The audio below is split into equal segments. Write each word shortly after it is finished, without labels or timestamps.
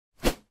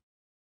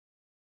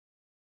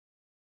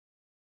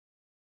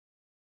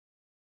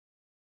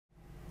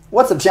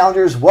What's up,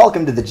 challengers?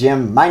 Welcome to the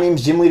gym. My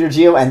name's Gym Leader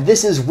Gio, and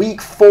this is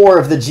week 4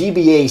 of the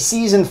GBA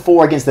Season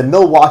 4 against the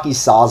Milwaukee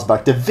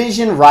Sawsbucks.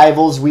 Division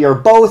rivals. We are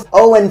both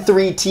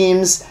 0-3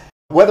 teams.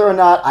 Whether or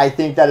not I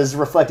think that is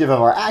reflective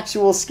of our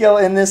actual skill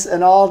in this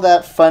and all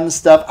that fun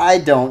stuff, I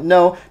don't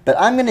know. But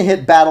I'm going to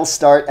hit battle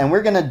start, and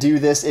we're going to do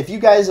this. If you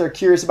guys are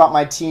curious about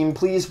my team,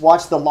 please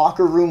watch the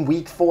Locker Room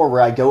Week 4,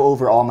 where I go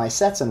over all my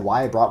sets and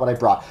why I brought what I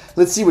brought.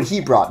 Let's see what he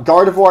brought.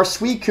 Gardevoir,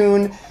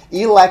 Suicune,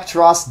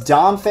 Electros,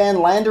 Donphan,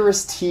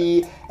 Landorus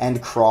T,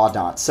 and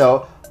Crawdont.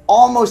 So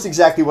almost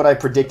exactly what I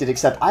predicted,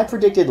 except I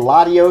predicted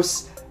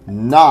Latios,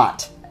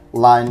 not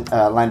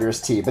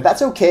Landorus T. But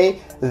that's okay.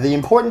 The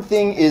important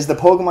thing is the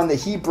Pokemon that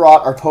he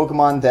brought are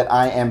Pokemon that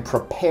I am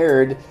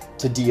prepared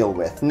to deal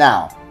with.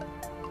 Now,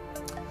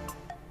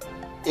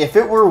 if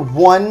it were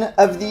one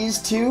of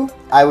these two,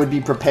 I would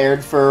be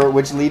prepared for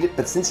which lead it.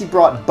 But since he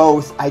brought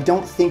both, I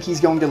don't think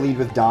he's going to lead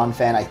with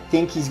Donphan. I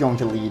think he's going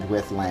to lead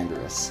with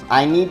Landorus.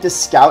 I need to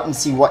scout and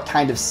see what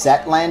kind of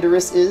set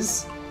Landorus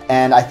is.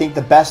 And I think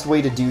the best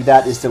way to do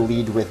that is to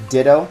lead with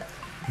Ditto.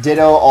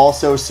 Ditto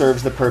also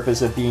serves the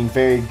purpose of being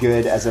very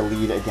good as a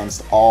lead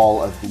against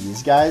all of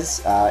these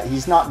guys.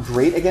 He's not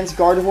great against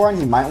Gardevoir, and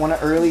he might want an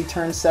early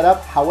turn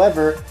setup.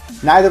 However,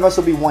 neither of us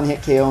will be one-hit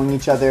KOing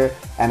each other,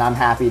 and I'm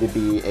happy to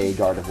be a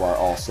Gardevoir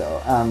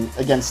also.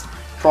 Against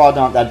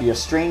Crawdont, that'd be a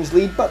strange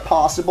lead, but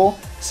possible.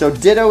 So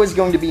Ditto is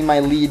going to be my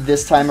lead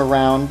this time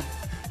around.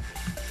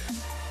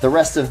 The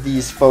rest of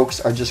these folks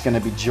are just going to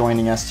be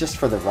joining us just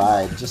for the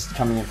ride, just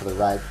coming in for the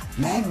ride.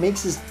 Mag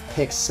makes his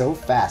picks so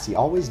fast. He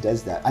always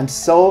does that.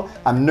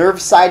 I'm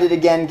nerve-sighted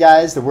again,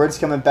 guys. The word's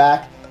coming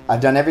back.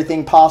 I've done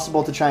everything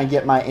possible to try and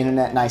get my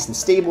internet nice and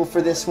stable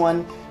for this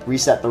one.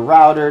 Reset the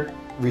router,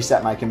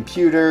 reset my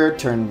computer,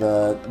 turn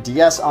the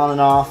DS on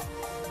and off,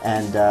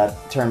 and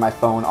turn my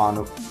phone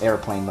on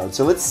airplane mode.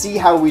 So let's see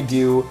how we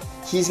do.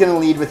 He's going to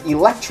lead with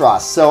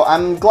Electros. So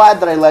I'm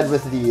glad that I led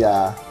with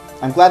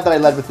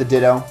the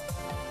Ditto.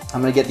 I'm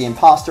going to get the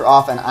Imposter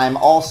off, and I'm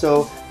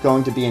also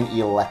going to be an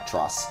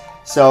Electros.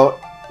 So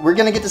we're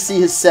going to get to see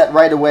his set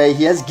right away.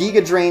 He has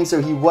Giga Drain,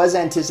 so he was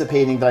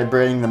anticipating that I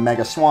bring the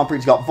Mega Swampert.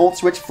 He's got Volt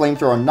Switch,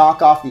 Flamethrower,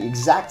 Knockoff, the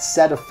exact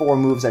set of 4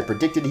 moves I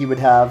predicted he would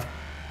have.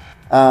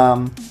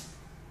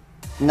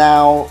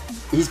 Now,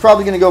 he's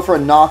probably going to go for a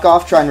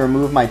Knockoff, trying to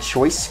remove my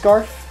Choice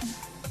Scarf.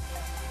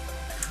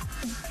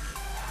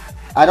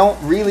 I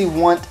don't really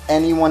want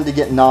anyone to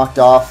get knocked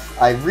off.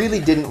 I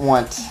really didn't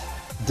want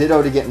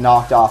Ditto to get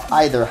knocked off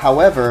either.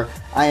 However,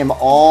 I am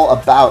all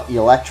about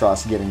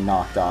Electros getting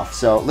knocked off.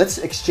 So let's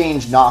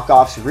exchange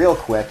knockoffs real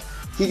quick.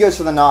 He goes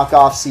for the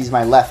knockoff, sees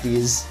my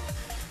lefties.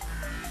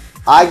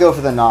 I go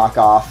for the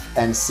knockoff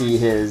and see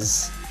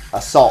his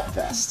Assault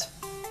Vest.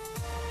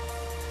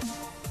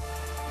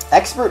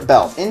 Expert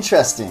Belt,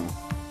 interesting.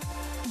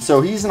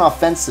 So he's an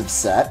offensive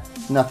set.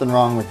 Nothing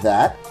wrong with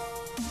that.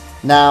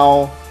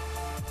 Now,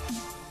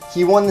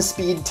 he won the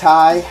speed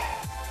tie.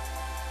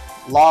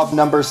 Law of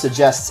numbers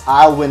suggests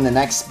I'll win the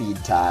next speed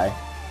tie.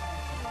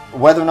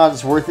 Whether or not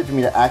it's worth it for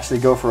me to actually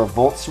go for a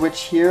Volt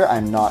Switch here,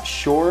 I'm not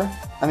sure.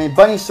 I mean,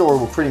 Bunnysaur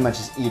will pretty much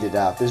just eat it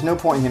up. There's no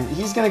point in him.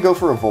 He's going to go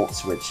for a Volt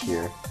Switch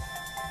here.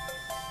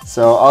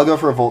 So I'll go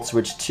for a Volt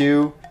Switch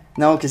too.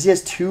 No, because he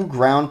has 2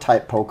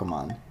 ground-type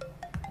Pokemon.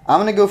 I'm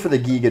going to go for the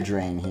Giga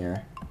Drain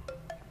here.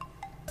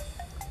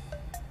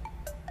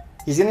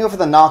 He's going to go for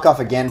the knockoff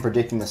again,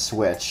 predicting the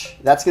switch.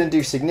 That's going to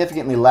do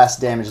significantly less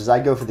damage as I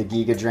go for the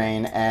Giga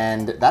Drain,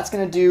 and that's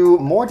going to do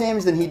more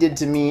damage than he did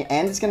to me,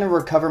 and it's going to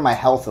recover my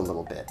health a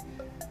little bit.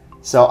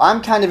 So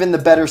I'm kind of in the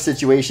better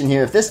situation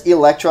here. If this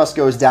Electros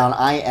goes down,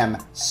 I am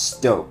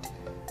stoked.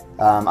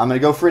 I'm going to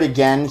go for it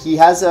again. He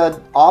has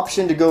an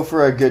option to go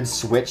for a good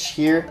switch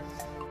here.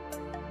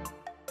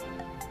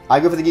 I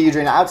go for the Giga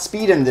Drain. I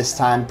outspeed him this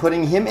time,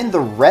 putting him in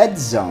the red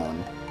zone.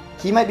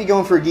 He might be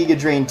going for a Giga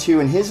Drain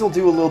too, and his will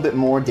do a little bit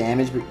more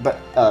damage, but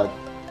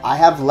I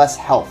have less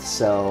health,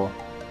 so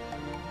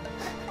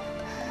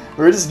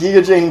we're just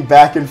Giga Draining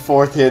back and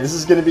forth here. This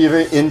is going to be a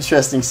very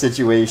interesting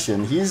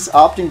situation. He's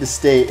opting to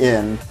stay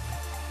in.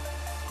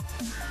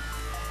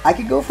 I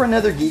could go for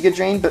another Giga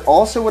Drain, but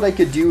also what I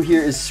could do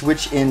here is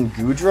switch in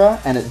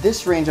Goodra, and at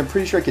this range I'm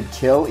pretty sure I could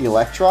kill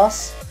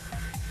Electros,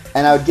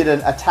 and I would get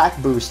an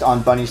attack boost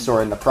on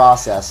Bunnysaur in the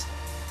process,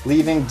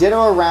 leaving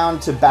Ditto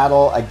around to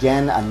battle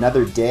again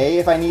another day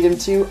if I need him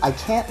to. I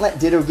can't let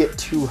Ditto get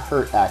too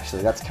hurt,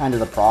 actually. That's kind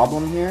of the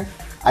problem here.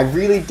 I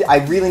really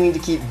need to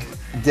keep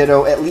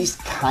Ditto at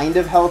least kind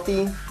of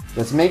healthy.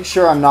 Let's make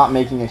sure I'm not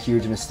making a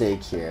huge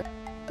mistake here,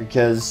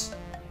 because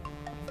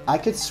I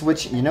could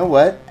switch. You know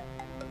what?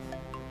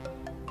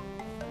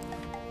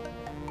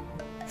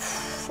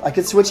 I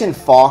could switch in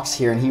Fox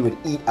here, and he would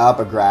eat up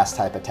a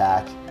Grass-type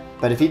attack.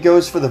 But if he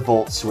goes for the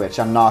Volt Switch,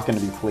 I'm not going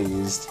to be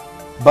pleased.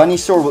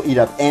 Bunnysaur will eat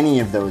up any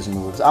of those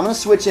moves. I'm going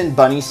to switch in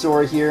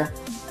Bunnysaur here.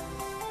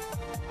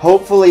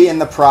 Hopefully in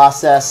the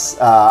process,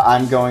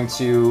 I'm going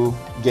to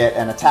get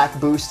an attack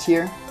boost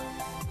here.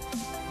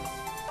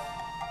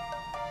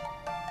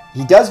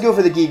 He does go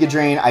for the Giga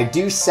Drain. I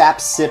do Sap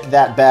Sip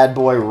that bad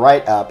boy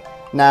right up.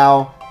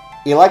 Now,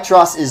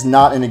 Electros is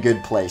not in a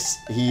good place.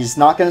 He's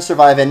not going to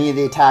survive any of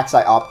the attacks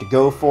I opt to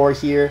go for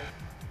here.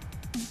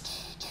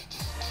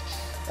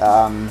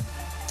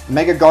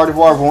 Mega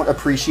Gardevoir won't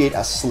appreciate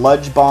a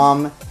Sludge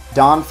Bomb.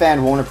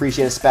 Donphan won't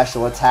appreciate a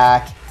special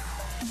attack.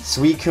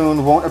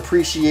 Suicune won't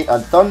appreciate a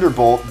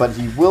Thunderbolt, but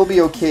he will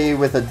be okay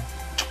with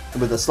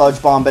a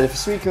Sludge Bomb. But if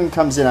Suicune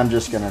comes in, I'm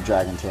just going to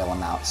Dragon Tail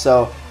him out.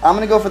 So I'm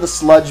going to go for the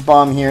Sludge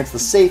Bomb here. It's the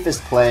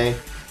safest play.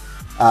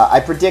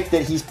 I predict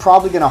that he's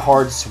probably going to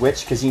hard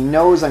switch because he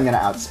knows I'm going to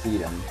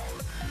outspeed him.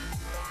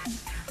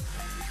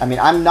 I mean,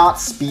 I'm not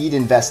speed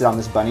invested on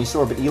this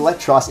Bunnysaur, but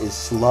Electros is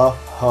slow.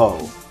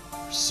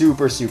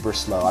 Super, super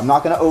slow. I'm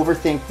not going to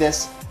overthink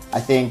this. I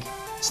think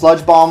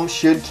Sludge Bomb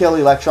should kill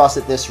Electros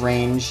at this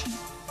range.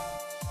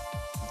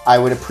 I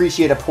would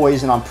appreciate a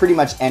Poison on pretty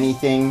much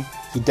anything.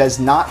 He does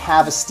not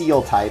have a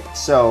Steel type,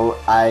 so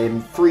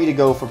I'm free to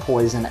go for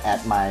Poison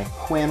at my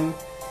whim.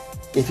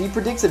 If he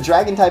predicts a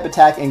Dragon-type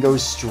attack and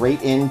goes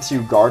straight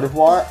into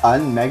Gardevoir,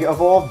 un-Mega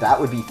Evolve, that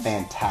would be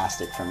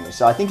fantastic for me.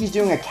 So I think he's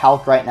doing a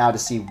calc right now to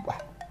see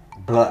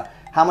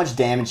how much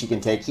damage he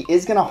can take. He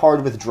is going to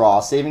hard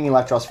withdraw, saving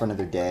Electros for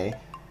another day.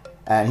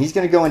 And he's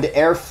going to go into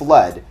Air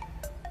Flood.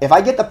 If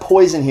I get the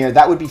Poison here,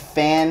 that would be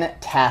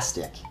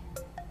fantastic.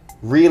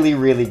 Really,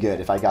 really good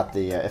if I got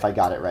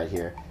it right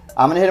here.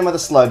 I'm going to hit him with a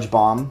Sludge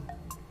Bomb.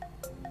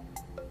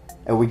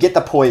 And we get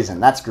the Poison.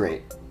 That's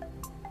great.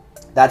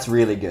 That's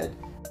really good.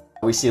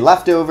 We see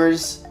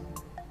leftovers.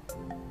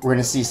 We're going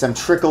to see some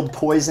trickled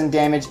poison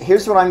damage.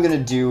 Here's what I'm going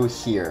to do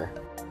here.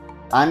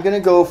 I'm going to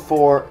go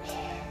for...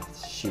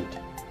 Shoot.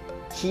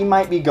 He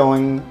might be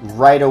going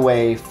right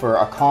away for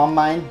a Calm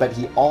Mind, but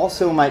he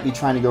also might be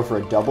trying to go for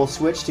a double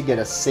switch to get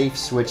a safe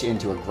switch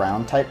into a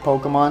Ground-type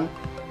Pokemon.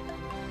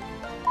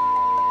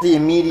 The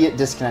immediate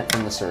disconnect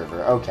from the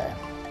server. Okay.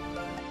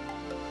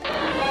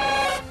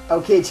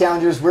 Okay,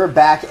 challengers, we're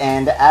back,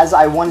 and as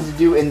I wanted to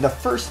do in the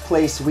first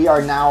place, we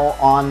are now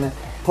on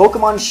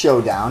Pokemon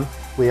Showdown.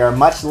 We are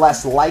much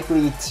less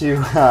likely to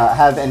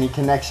have any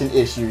connection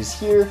issues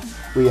here.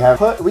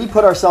 We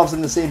put ourselves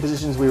in the same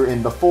positions we were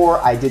in before.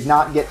 I did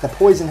not get the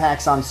Poison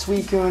Hacks on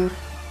Suicune,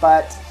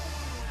 but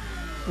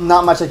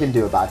not much I can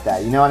do about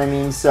that, you know what I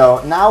mean?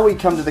 So now we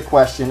come to the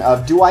question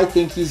of, do I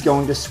think he's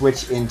going to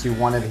switch into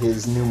one of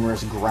his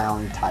numerous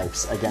ground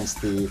types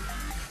against the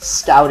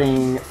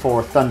scouting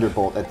for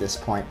Thunderbolt at this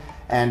point?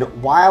 And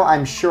while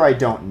I'm sure I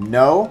don't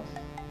know,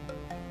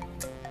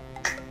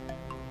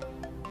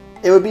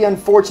 it would be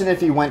unfortunate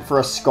if he went for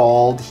a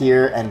Scald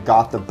here and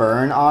got the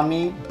burn on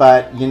me,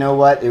 but you know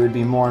what? It would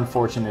be more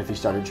unfortunate if he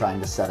started trying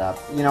to set up.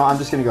 You know, I'm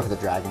just going to go for the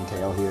Dragon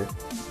Tail here.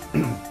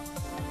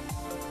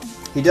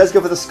 He does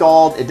go for the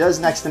Scald. It does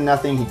next to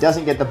nothing. He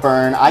doesn't get the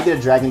burn. I get a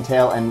Dragon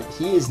Tail, and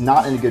he is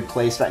not in a good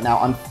place right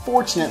now.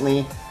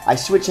 Unfortunately, I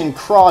switch in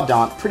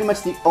Crawdaunt, pretty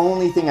much the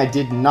only thing I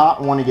did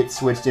not want to get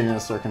switched in a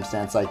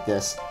circumstance like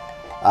this.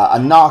 A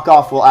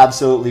knockoff will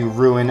absolutely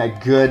ruin a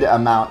good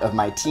amount of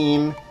my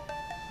team,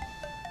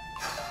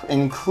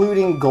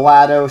 including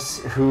GLaDOS,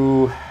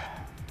 who...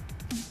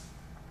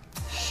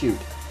 Shoot.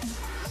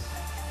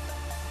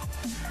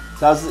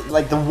 That was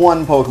like the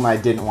one Pokemon I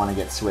didn't want to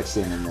get switched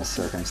in this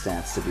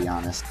circumstance, to be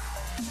honest.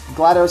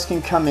 GLaDOS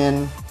can come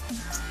in,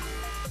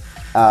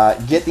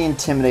 get the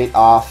Intimidate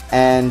off,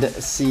 and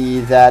see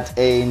that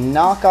a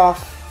knockoff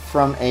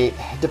from a...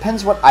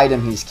 Depends what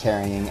item he's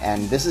carrying,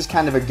 and this is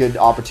kind of a good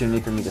opportunity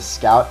for me to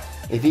scout.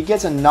 If he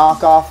gets a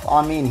knockoff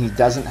on me and he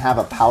doesn't have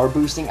a power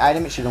boosting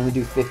item, it should only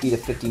do 50 to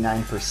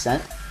 59%.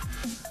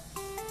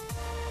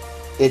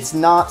 It's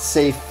not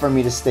safe for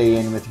me to stay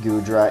in with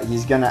Goodra.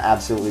 He's going to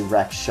absolutely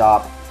wreck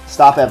shop.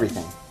 Stop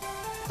everything.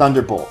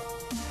 Thunderbolt.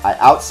 I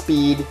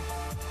outspeed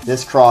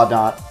this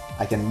Crawdaunt.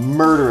 I can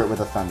murder it with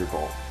a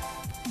Thunderbolt.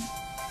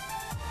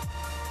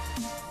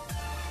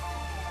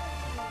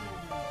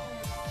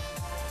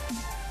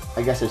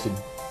 I guess I should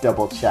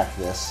double check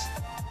this.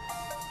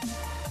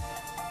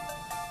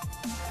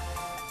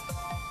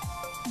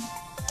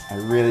 I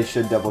really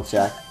should double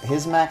check.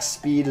 His max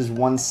speed is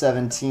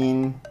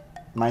 117.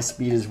 My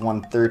speed is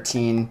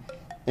 113.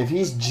 If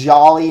he's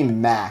Jolly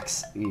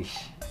Max...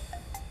 Eesh.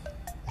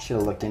 I should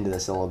have looked into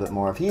this a little bit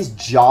more. If he's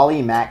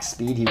Jolly Max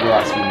speed, he will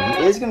outspeed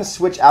me. He is going to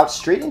switch out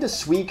straight into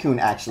Suicune,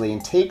 actually,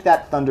 and take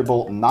that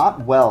Thunderbolt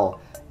not well,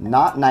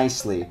 not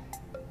nicely.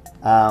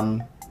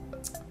 I'm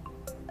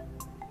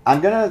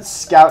going to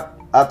scout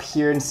up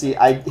here and see.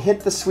 I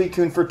hit the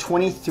Suicune for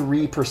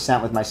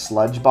 23% with my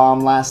Sludge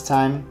Bomb last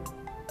time.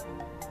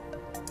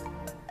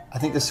 I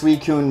think the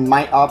Suicune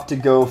might opt to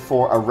go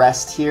for a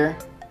rest here.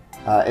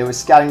 It was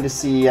scouting to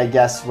see, I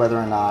guess, whether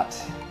or not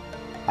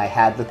I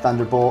had the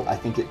Thunderbolt. I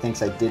think it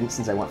thinks I didn't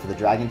since I went for the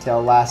Dragon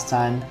Tail last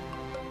time.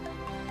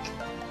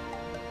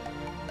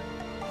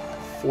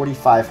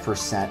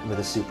 45% with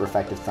a super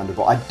effective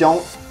Thunderbolt. I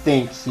don't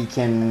think he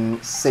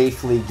can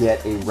safely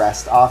get a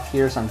rest off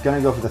here, so I'm going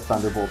to go for the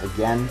Thunderbolt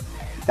again.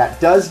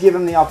 That does give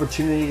him the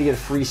opportunity to get a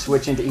free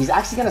switch into... He's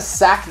actually going to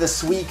sack the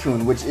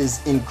Suicune, which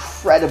is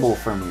incredible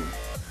for me.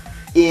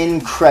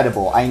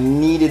 Incredible. I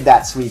needed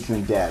that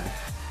Suicune dead.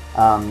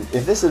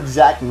 If this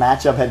exact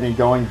matchup had been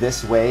going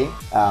this way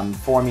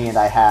for me and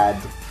I had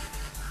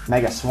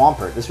Mega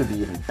Swampert, this would be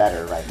even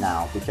better right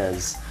now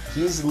because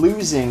he's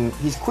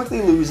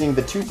quickly losing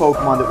the 2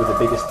 Pokemon that were the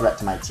biggest threat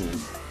to my team.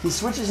 He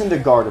switches into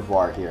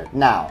Gardevoir here.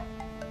 Now,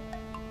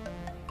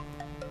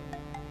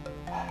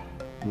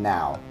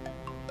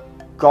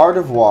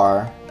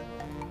 Gardevoir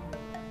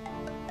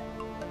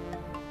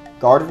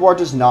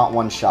does not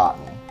one-shot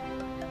me.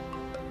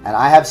 And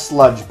I have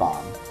Sludge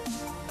Bomb.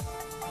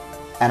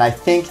 And I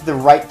think the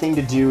right thing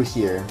to do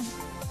here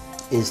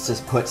is to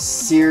put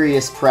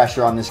serious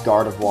pressure on this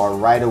Gardevoir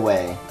right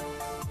away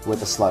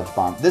with a Sludge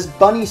Bomb. This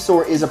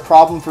Bunnysaur is a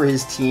problem for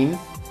his team.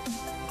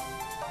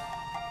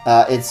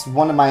 It's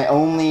one of my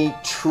only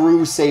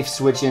true safe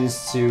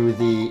switch-ins to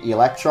the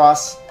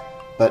Electros.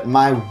 But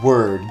my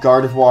word,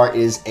 Gardevoir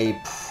is a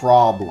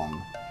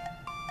problem.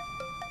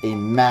 A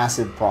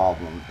massive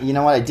problem. You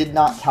know what? I did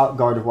not count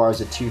Gardevoir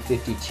as a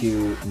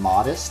 252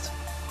 Modest.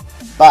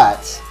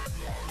 But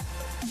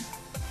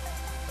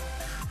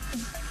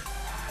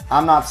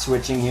I'm not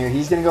switching here.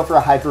 He's going to go for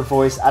a Hyper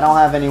Voice. I don't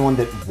have anyone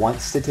that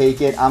wants to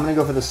take it. I'm going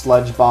to go for the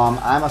Sludge Bomb.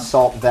 I'm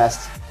Assault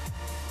Vest.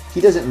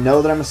 He doesn't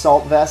know that I'm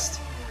Assault Vest.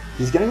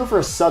 He's going to go for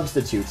a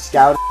Substitute,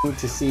 scouting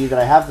to see that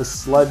I have the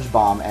Sludge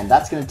Bomb, and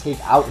that's going to take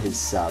out his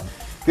sub.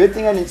 Good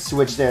thing I didn't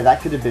switch there.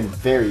 That could have been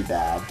very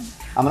bad.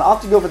 I'm going to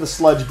opt to go for the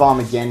Sludge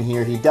Bomb again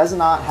here. He does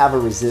not have a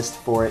resist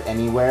for it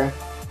anywhere.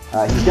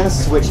 He's going to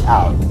switch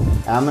out.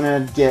 And I'm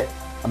going to get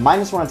a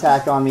 -1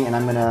 attack on me, and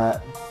I'm going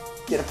to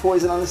get a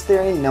Poison on this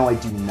Therian. No, I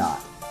do not.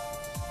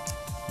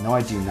 No,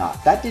 I do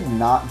not. That did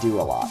not do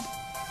a lot.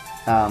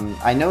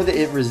 I know that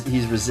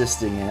he's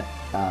resisting it,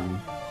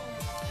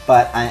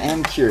 but I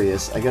am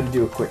curious. I got to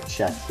do a quick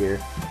check here.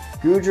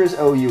 Goodra's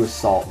OU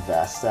Assault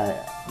Vest.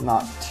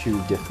 Not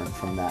too different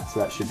from that, so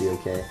that should be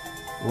okay.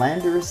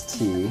 Landorus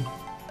T.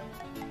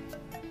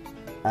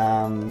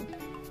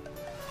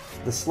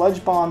 The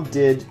Sludge Bomb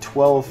did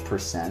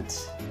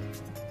 12%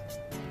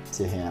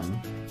 to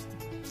him,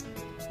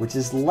 which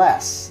is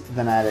less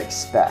than I'd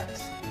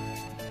expect.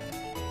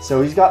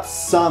 So he's got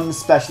some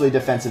specially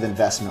defensive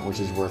investment, which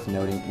is worth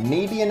noting.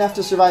 Maybe enough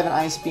to survive an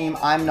Ice Beam,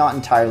 I'm not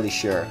entirely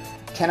sure.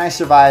 Can I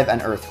survive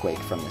an Earthquake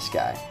from this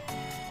guy?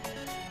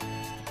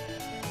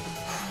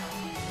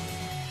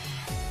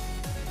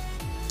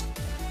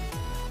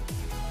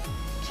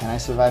 Can I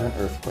survive an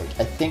Earthquake?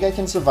 I think I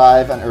can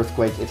survive an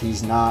Earthquake if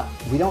he's not...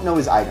 We don't know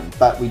his item,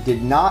 but we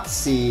did not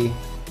see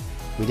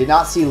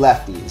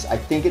lefties. I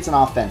think it's an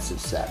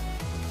offensive set.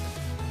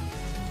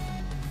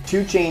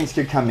 2 Chains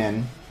could come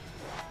in.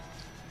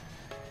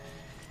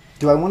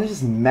 Do I want to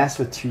just mess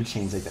with 2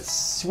 Chains like this?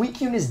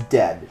 Suicune is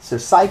dead, so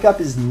Psych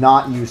Up is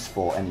not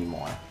useful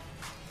anymore.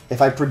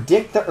 If I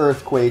predict the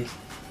Earthquake,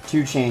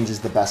 2 Chains is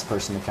the best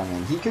person to come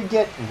in. He could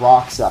get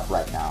Rocks Up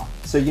right now.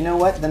 So you know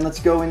what? Then let's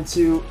go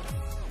into...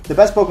 The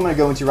best Pokemon to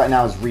go into right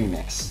now is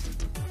Remix.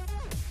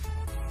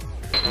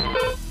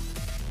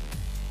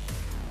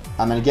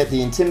 I'm going to get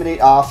the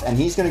Intimidate off, and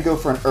he's going to go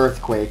for an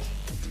Earthquake.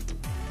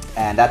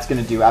 And that's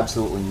going to do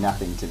absolutely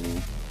nothing to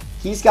me.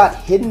 He's got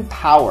Hidden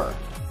Power.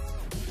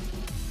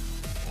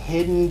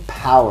 Hidden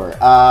Power.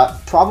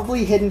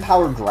 Probably Hidden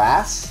Power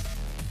Grass.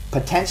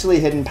 Potentially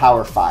Hidden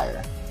Power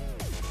Fire.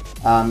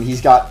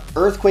 He's got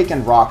Earthquake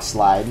and Rock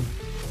Slide.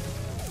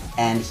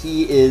 And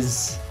he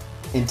is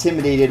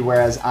intimidated,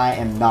 whereas I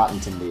am not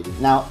intimidated.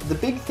 Now, the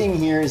big thing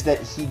here is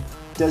that he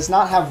does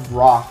not have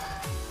rock.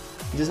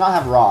 He does not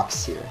have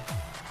rocks here.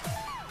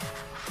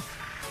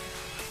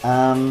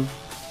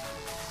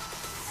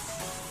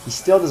 He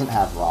still doesn't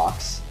have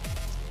rocks.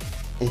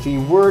 If he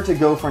were to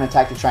go for an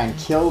attack to try and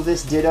kill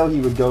this Ditto,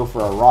 he would go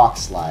for a Rock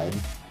Slide.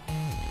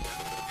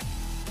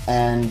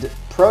 And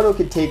Proto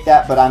could take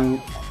that, but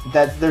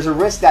there's a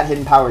risk that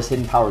Hidden Power is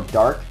Hidden Power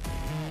Dark.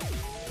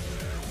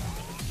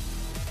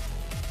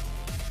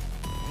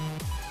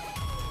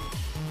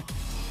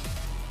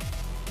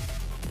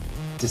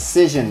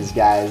 Decisions,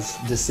 guys.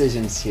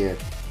 Decisions here.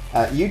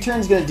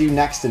 U-Turn's going to do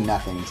next to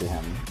nothing to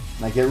him.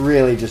 Like, it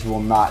really just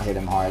will not hit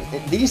him hard.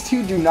 These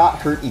two do not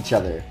hurt each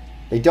other.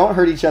 They don't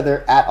hurt each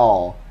other at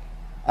all.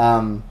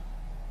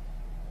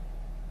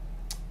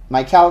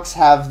 My Calcs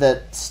have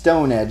that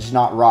Stone Edge,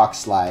 not Rock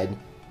Slide.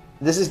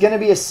 This is going to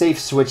be a safe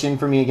switch-in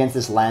for me against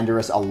this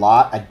Landorus a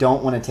lot. I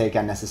don't want to take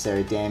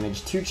unnecessary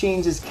damage. 2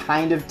 Chains is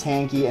kind of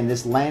tanky, and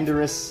this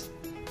Landorus...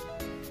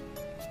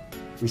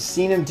 We've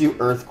seen him do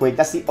Earthquake.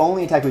 That's the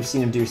only attack we've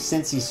seen him do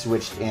since he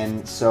switched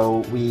in,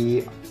 so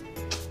he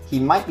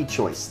might be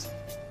choiced.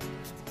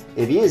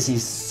 If he is,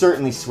 he's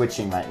certainly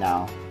switching right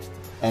now.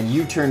 And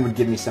U-turn would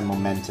give me some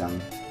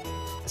momentum.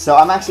 So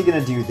I'm actually going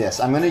to do this.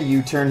 I'm going to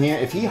U-turn here.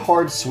 If he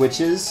hard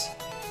switches,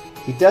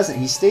 he doesn't.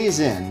 He stays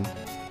in.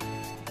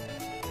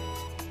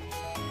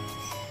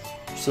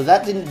 So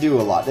that didn't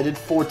do a lot. That did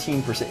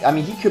 14%. I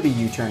mean, he could be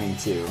U-turning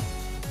too.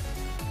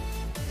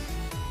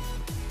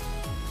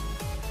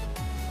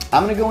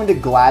 I'm going to go into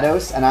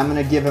GLaDOS, and I'm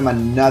going to give him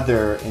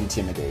another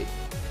Intimidate.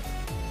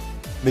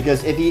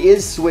 Because if he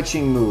is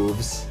switching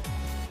moves...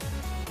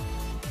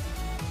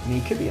 I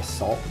mean, he could be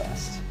Assault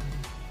Vest.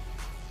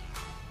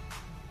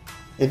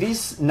 If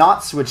he's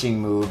not switching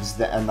moves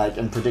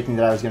and predicting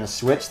that I was going to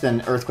switch,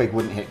 then Earthquake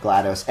wouldn't hit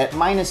GLaDOS. At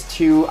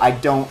 -2, I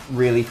don't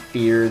really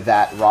fear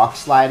that Rock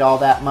Slide all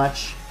that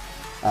much.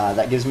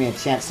 That gives me a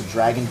chance to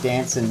Dragon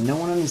Dance, and no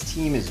one on his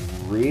team is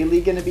really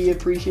going to be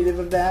appreciative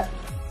of that.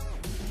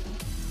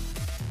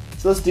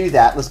 So let's do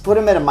that. Let's put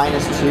him at a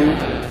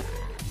 -2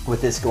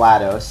 with this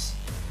GLaDOS.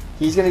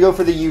 He's going to go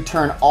for the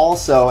U-turn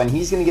also, and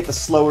he's going to get the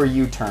slower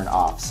U-turn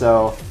off.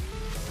 So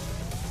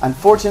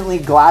unfortunately,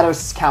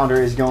 GLaDOS'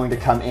 counter is going to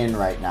come in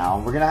right now.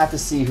 We're going to have to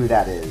see who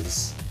that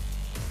is.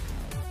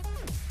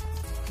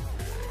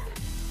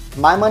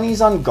 My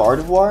money's on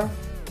Gardevoir.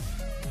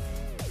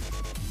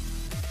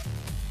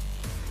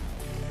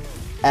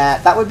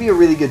 That would be a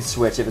really good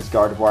switch if it's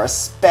Gardevoir,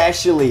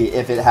 especially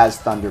if it has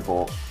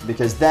Thunderbolt,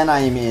 because then I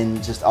am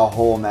in just a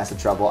whole mess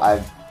of trouble.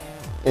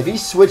 If he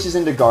switches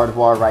into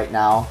Gardevoir right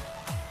now,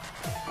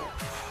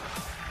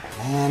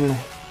 man,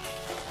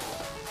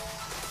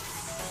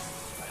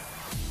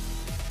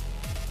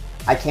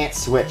 I can't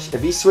switch.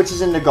 If he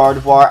switches into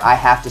Gardevoir, I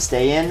have to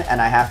stay in,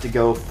 and I have to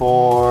go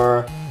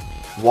for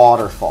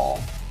Waterfall.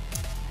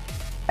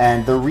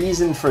 And the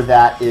reason for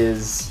that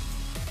is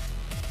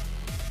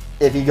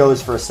if he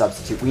goes for a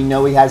substitute. We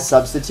know he has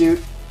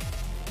substitute.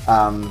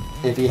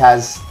 If he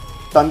has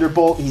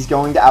Thunderbolt, he's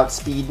going to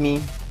outspeed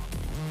me.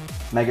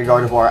 Mega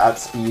Gardevoir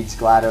outspeeds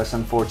GLaDOS,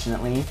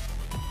 unfortunately.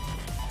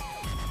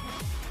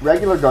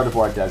 Regular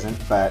Gardevoir doesn't,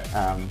 but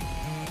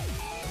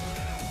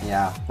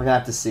yeah, we're gonna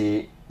have to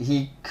see.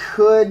 He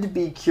could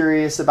be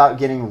curious about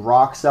getting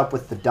rocks up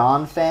with the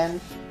Donphan.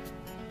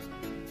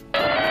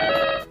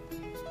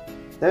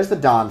 There's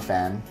the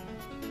Donphan.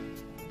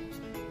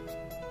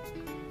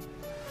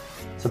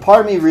 So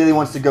part of me really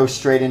wants to go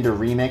straight into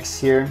Remix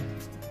here.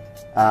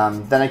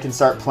 Then I can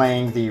start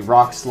playing the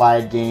Rock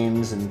Slide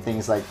games and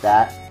things like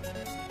that.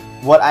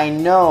 What I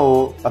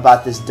know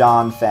about this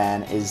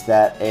Donphan is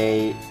that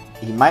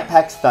he might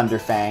Hex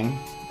Thunderfang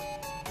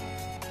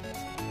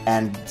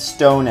and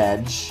Stone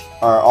Edge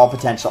are all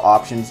potential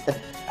options.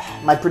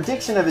 My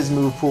prediction of his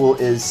move pool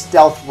is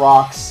Stealth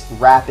Rocks,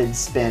 Rapid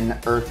Spin,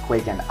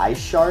 Earthquake, and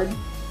Ice Shard.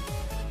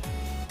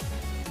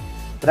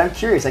 But I'm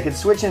curious, I could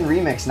switch in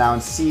Remix now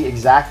and see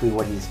exactly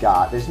what he's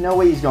got. There's no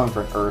way he's going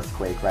for an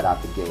Earthquake right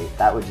out the gate.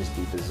 That would just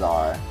be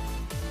bizarre.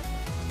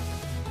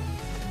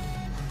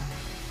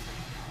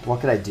 What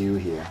could I do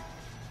here?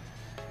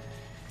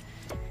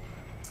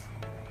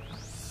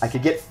 I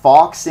could get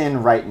Fox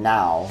in right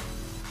now,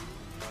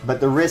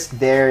 but the risk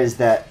there is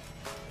that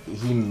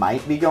he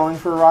might be going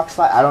for a Rock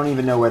Slide. I don't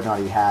even know whether or not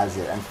he has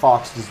it, and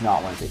Fox does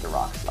not want to take a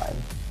Rock Slide.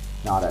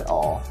 Not at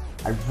all.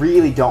 I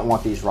really don't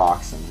want these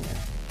rocks in here.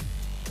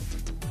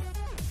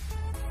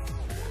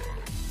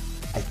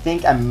 I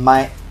think I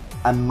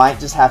might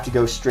just have to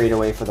go straight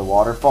away for the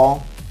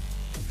Waterfall.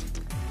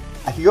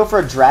 I could go for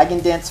a Dragon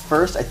Dance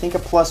first. I think a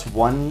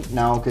 +1,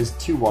 no, because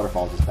 2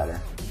 Waterfalls is better.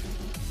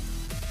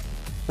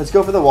 Let's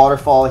go for the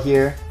Waterfall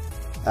here.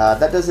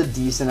 That does a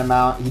decent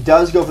amount. He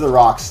does go for the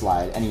Rock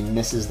Slide, and he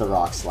misses the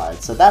Rock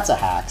Slide. So that's a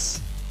Hax.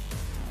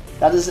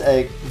 That is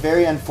a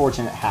very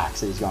unfortunate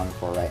Hax that he's going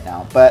for right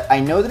now. But I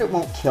know that it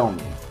won't kill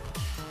me.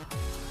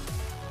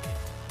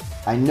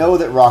 I know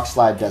that Rock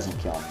Slide doesn't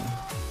kill me.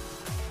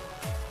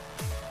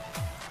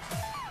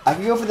 I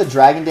can go for the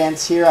Dragon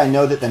Dance here. I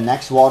know that the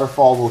next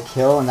Waterfall will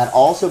kill, and that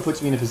also puts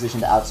me in a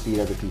position to outspeed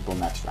other people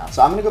next round.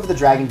 So I'm going to go for the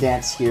Dragon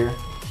Dance here.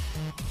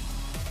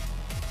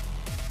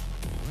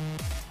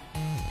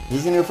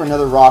 He's going to go for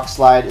another Rock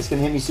Slide. It's going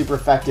to hit me super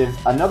effective.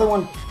 Another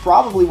one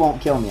probably won't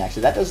kill me,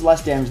 actually. That does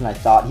less damage than I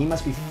thought. He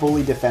must be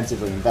fully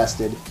defensively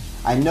invested.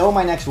 I know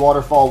my next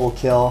Waterfall will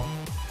kill.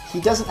 He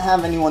doesn't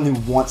have anyone who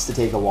wants to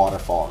take a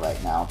Waterfall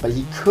right now, but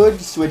he could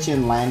switch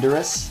in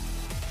Landorus.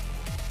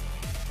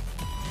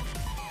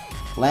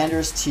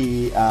 Landorus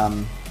T, I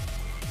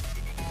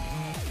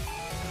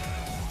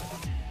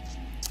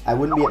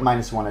wouldn't be at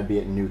 -1, I'd be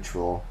at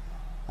neutral.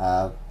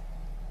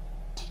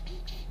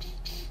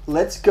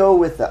 Let's go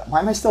with the... Why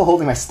am I still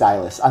holding my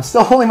stylus? I'm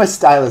still holding my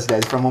stylus,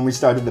 guys, from when we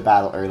started the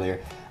battle earlier.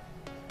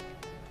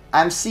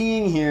 I'm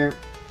seeing here...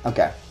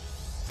 Okay.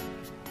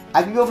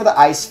 I can go for the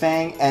Ice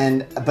Fang,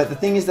 but the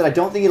thing is that I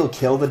don't think it'll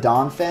kill the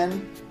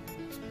Donphan.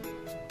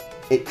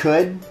 It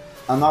could.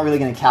 I'm not really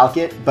going to calc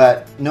it,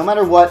 but no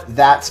matter what,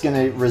 that's going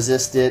to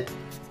resist it.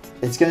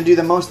 It's going to do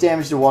the most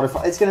damage to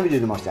Waterfall. It's going to do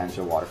the most damage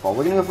to Waterfall.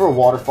 We're going to go for a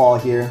Waterfall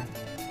here.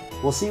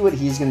 We'll see what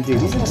he's going to do.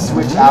 He's going to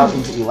switch out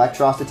into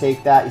Electros to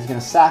take that. He's going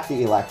to sack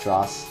the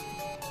Electros.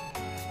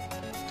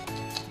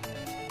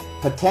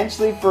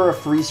 Potentially for a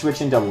free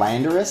switch into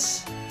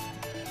Landorus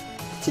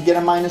to get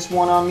a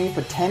 -1 on me.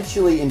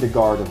 Potentially into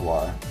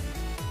Gardevoir.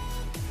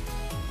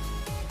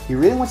 He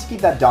really wants to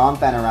keep that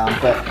Donphan around,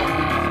 but...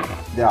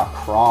 Yeah,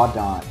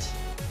 Crawdaunt.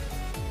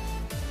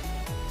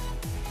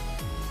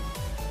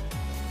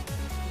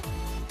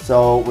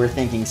 So we're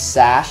thinking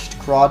Sashed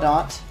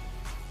Crawdaunt.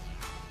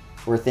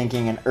 We're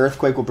thinking an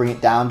Earthquake will bring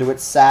it down to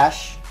its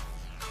Sash.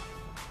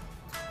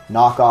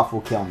 Knockoff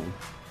will kill me.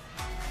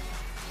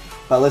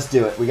 But let's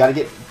do it. We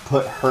gotta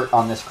put hurt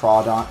on this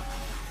Crawdaunt.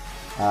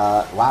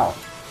 Wow.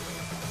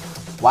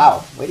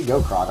 Wow, way to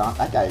go, Crawdaunt.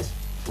 That guy is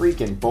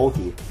freaking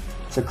bulky.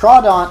 So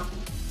Crawdaunt,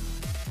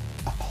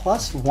 a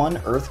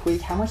 +1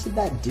 Earthquake. How much did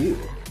that do?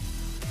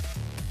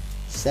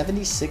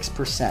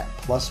 76%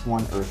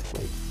 +1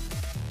 Earthquake.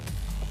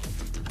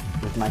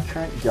 With my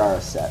current Gyara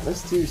set.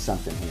 Let's do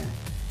something here.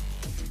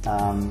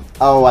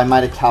 Oh, I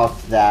might have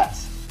calced that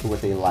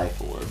with a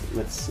Life Orb.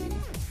 Let's see.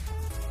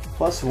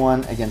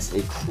 +1 against a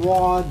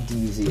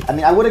Crawdeezy. I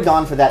mean, I would have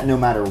gone for that no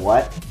matter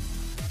what.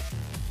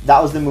 That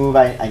was the move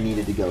I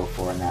needed to go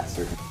for in that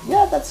circumstance.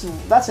 Yeah,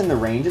 that's in the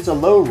range. It's a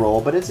low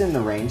roll, but it's in the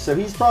range. So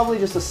he's probably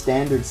just a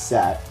standard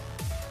set.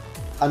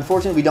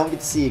 Unfortunately, we don't get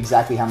to see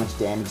exactly how much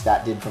damage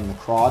that did from the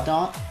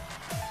Crawdaunt.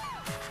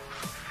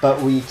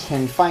 But we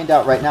can find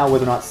out right now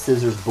whether or not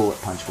Scissors Bullet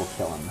Punch will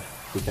kill him.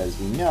 Because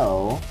we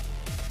know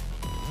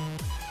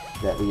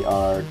that we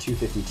are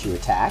 252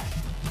 attack.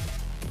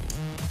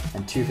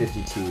 And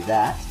 252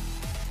 that.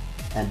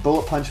 And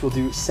Bullet Punch will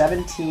do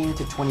 17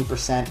 to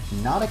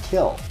 20%, not a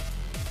kill.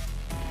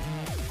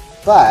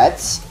 But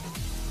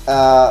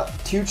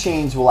 2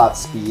 Chains will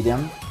outspeed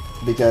him,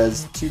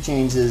 because 2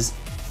 Chains is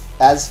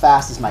as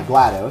fast as my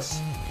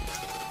GLaDOS,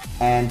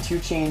 and 2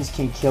 Chains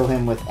can kill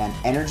him with an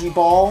Energy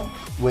Ball,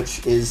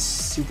 which is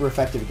super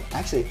effective.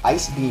 Actually,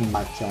 Ice Beam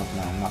might kill him.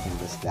 No, I'm not going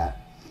to risk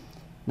that.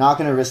 Not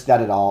going to risk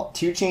that at all.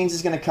 2 Chains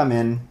is going to come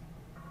in.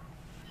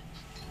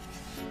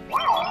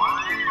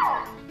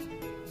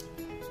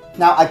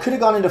 Now, I could have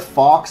gone into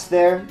Fox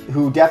there,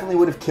 who definitely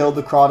would have killed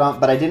the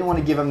Crawdaunt, but I didn't want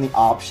to give him the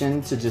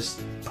option to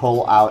just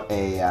pull out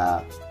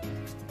an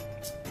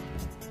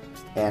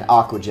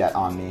Aqua Jet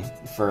on me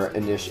for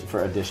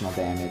additional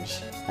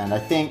damage. And I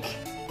think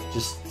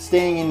just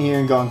staying in here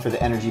and going for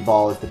the Energy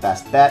Ball is the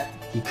best bet.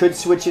 He could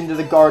switch into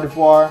the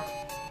Gardevoir.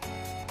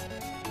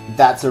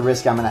 That's a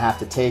risk I'm going to have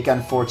to take,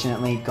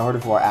 unfortunately.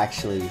 Gardevoir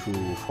actually,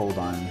 hold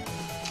on.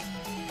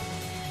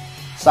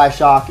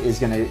 Psyshock is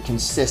going to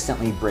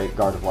consistently break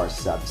Gardevoir's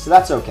sub, so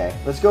that's okay.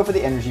 Let's go for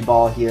the Energy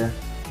Ball here.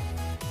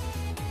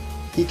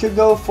 He could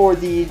go for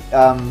the...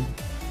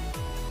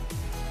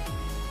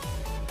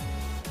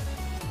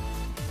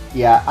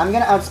 yeah, I'm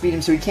going to outspeed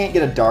him so he can't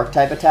get a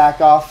Dark-type attack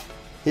off.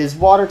 His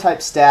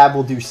Water-type stab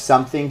will do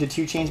something to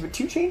 2 Chains, but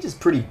 2 Chains is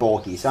pretty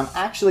bulky, so I'm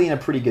actually in a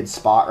pretty good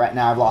spot right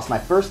now. I've lost my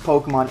first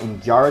Pokemon in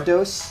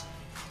Gyarados.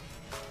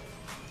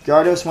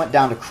 Gyarados went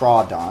down to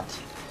Crawdaunt.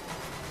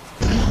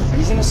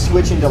 He's going to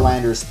switch into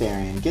Landorus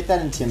Therian. Get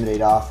that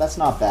Intimidate off. That's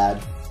not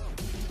bad.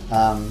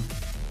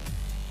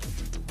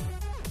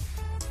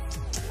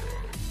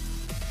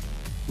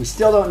 We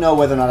still don't know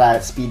whether or not I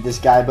outspeed this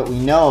guy, but we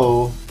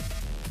know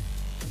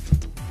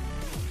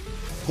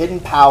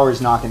Hidden Power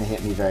is not going to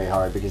hit me very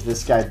hard because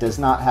this guy does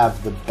not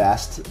have the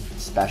best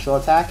special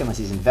attack unless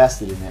he's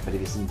invested in it. But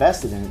if he's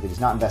invested in it, but he's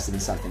not invested in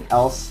something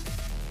else,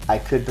 I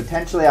could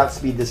potentially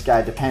outspeed this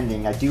guy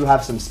depending. I do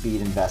have some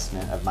speed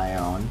investment of my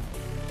own.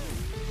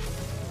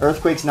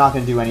 Earthquake's not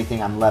going to do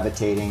anything. I'm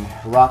levitating.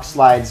 Rock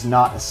Slide's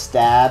not a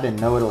stab, and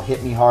though it'll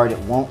hit me hard, it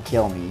won't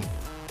kill me.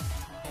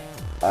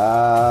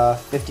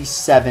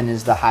 57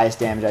 is the highest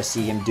damage I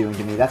see him doing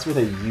to me. That's with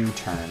a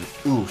U-turn.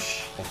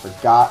 Oosh. I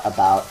forgot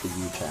about the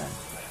U-turn.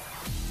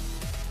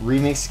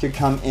 Remix could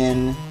come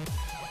in,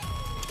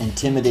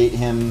 intimidate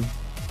him.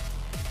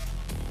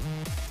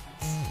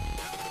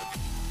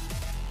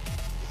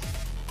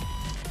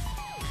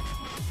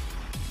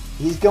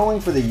 He's going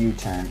for the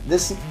U-turn.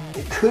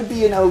 It could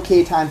be an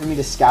okay time for me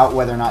to scout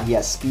whether or not he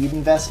has speed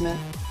investment.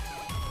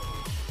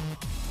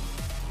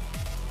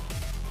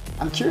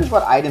 I'm curious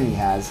what item he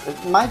has.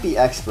 It might be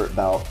Expert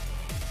Belt.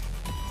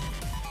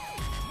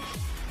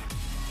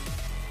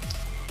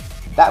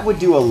 That would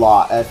do a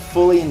lot. A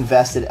fully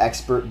invested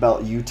Expert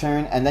Belt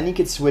U-turn, and then he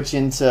could switch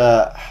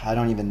into, I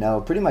don't even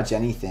know, pretty much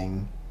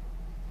anything.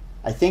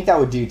 I think that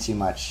would do too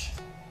much.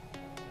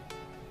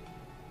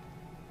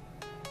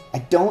 I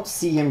don't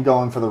see him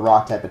going for the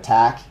Rock-type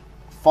attack.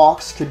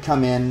 Fox could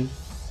come in,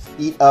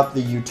 eat up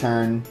the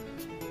U-turn.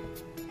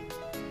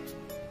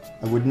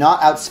 I would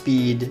not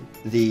outspeed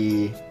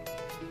the...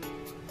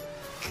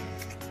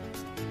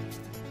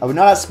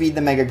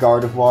 Mega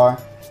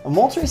Gardevoir.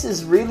 Moltres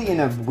is really in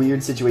a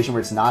weird situation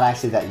where it's not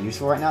actually that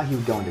useful right now. He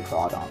would go into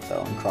Crawdaunt,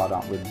 though, and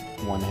Crawdaunt would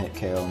one-hit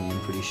KO me, I'm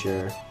pretty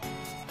sure.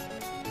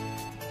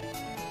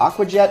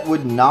 Aqua Jet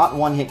would not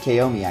one-hit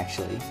KO me,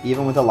 actually,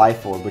 even with a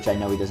Life Orb, which I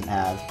know he doesn't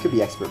have. Could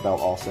be Expert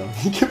Belt, also.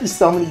 He could be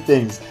so many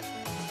things.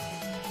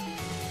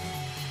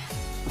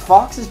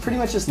 Fox is pretty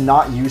much just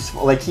not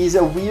useful. Like, he's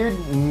a weird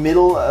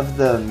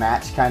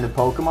middle-of-the-match kind of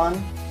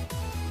Pokemon.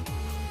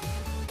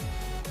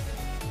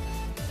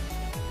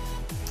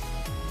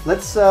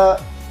 Let's,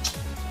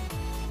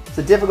 it's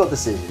a difficult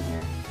decision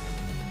here.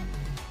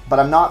 But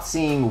I'm not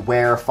seeing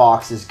where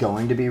Fox is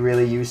going to be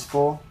really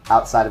useful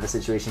outside of a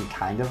situation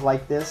kind of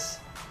like this.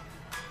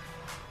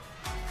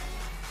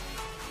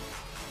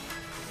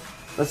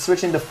 Let's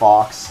switch into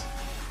Fox.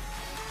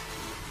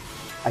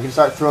 I can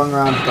start throwing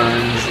around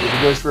burns. If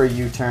he goes for a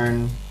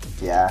U-turn,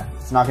 yeah,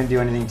 it's not going to do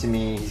anything to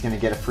me. He's going to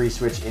get a free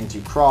switch into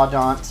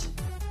Crawdaunt.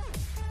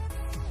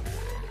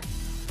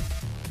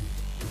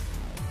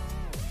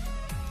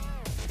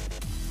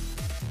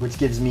 which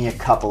gives me a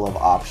couple of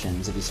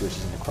options if he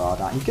switches into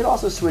Crawdon. He could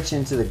also switch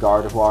into the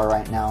Gardevoir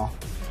right now.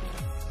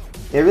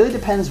 It really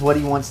depends what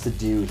he wants to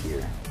do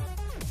here.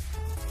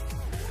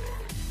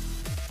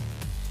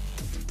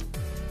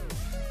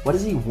 What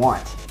does he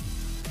want?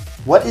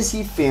 What is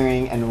he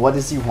fearing and what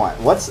does he want?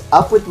 What's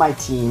up with my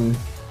team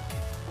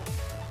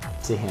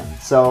to him?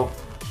 So,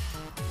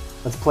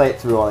 let's play it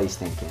through while he's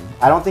thinking.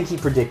 I don't think he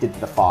predicted that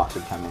the Fox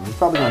would come in. He's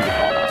probably going to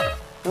Crawdon.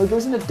 No, he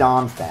goes into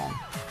Donphan.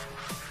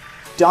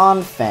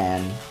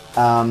 Donphan,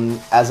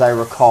 as I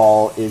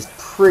recall, is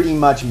pretty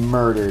much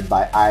murdered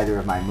by either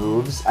of my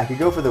moves. I could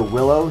go for the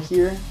Willow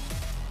here.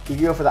 He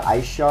could go for the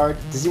Ice Shard.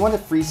 Does he want a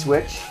free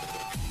switch?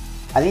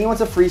 I think he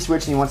wants a free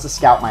switch and he wants to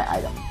scout my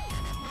item.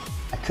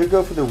 I could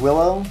go for the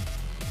Willow.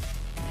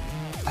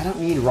 I don't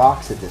need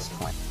rocks at this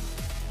point.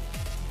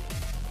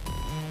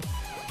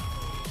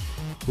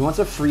 He wants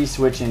a free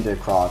switch into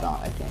Crawdon,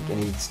 I think.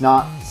 And he's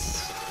not...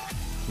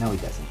 No, he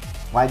doesn't.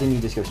 Why didn't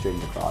he just go straight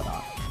into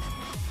Crawdon?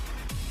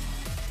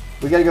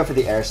 We gotta go for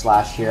the Air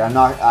Slash here.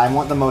 I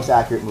want the most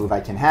accurate move I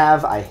can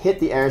have. I hit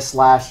the Air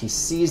Slash. He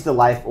sees the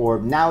Life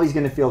Orb. Now he's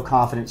gonna feel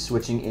confident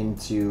switching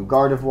into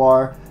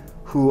Gardevoir,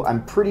 who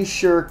I'm pretty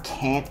sure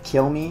can't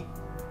kill me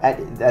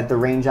at the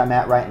range I'm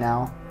at right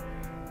now.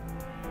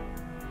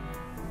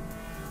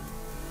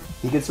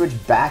 He could switch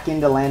back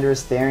into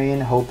Landorus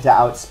Therian, hope to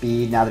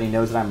outspeed now that he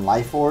knows that I'm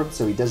Life Orb,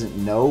 so he doesn't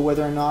know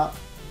whether or not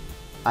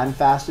I'm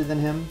faster than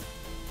him.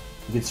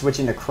 He could switch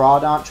into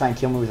Crawdon, try and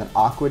kill me with an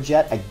Aqua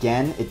Jet.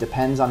 Again, it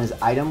depends on his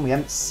item. We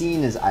haven't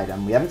seen his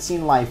item. We haven't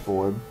seen Life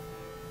Orb.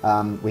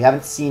 We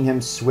haven't seen him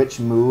switch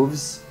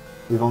moves.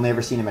 We've only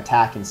ever seen him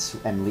attack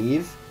and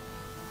leave.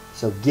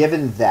 So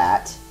given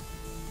that...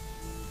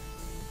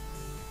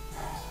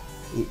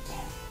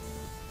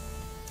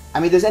 I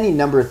mean, there's any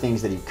number of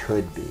things that he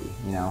could be,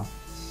 you know.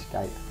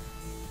 Skype.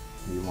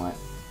 What do you want?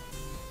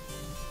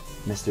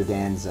 Mr.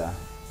 Danza.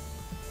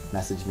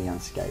 Message me on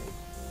Skype.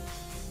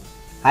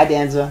 Hi,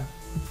 Danza.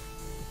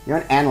 You're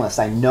an analyst.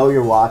 I know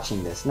you're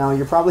watching this. No,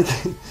 you're probably...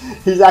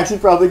 He's actually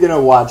probably going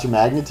to watch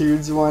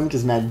Magnitude's one,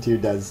 because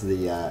Magnitude does the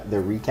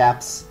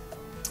recaps,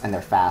 and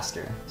they're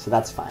faster. So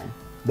that's fine.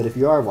 But if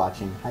you are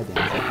watching, hi,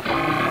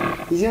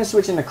 Danza. He's going to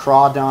switch into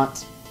Crawdon.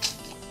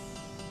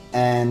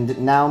 And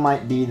now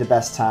might be the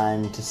best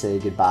time to say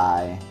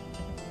goodbye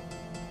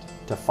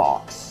to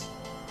Fox.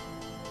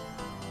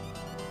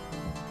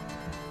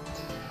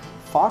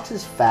 Fox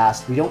is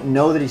fast. We don't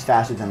know that he's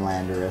faster than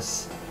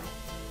Landorus.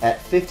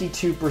 At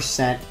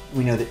 52%,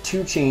 we know that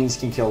 2 Chains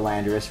can kill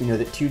Landorus. We know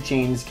that 2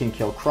 Chains can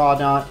kill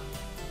Crawdon.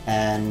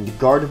 And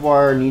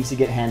Gardevoir needs to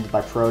get handled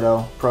by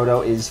Proto. Proto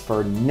is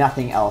for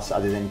nothing else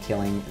other than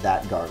killing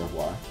that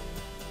Gardevoir.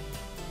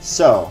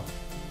 So...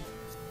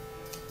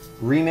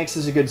 Remix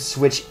is a good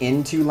switch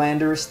into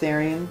Landorus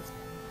Therian.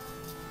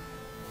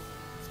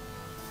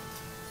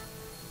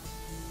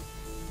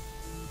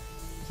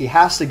 He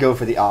has to go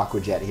for the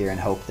Aqua Jet here and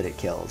hope that it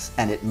kills.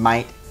 And it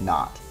might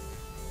not.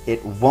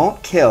 It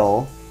won't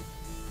kill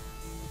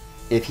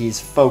if he's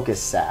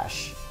Focus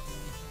Sash.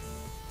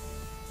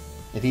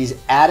 If he's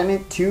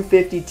Adamant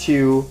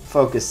 252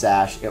 Focus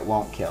Sash, it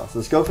won't kill. So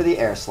let's go for the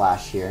Air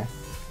Slash here.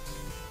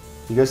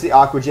 He goes to the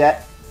Aqua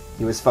Jet.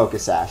 He was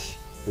Focus Sash.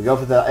 We go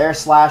for the Air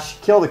Slash,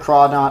 kill the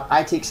Crawdon.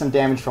 I take some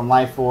damage from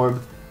Life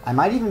Orb. I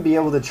might even be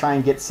able to try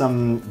and get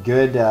some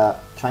good,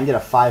 try and get a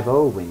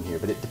 5-0 win here,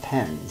 but it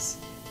depends.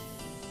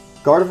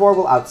 Gardevoir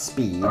will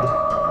outspeed.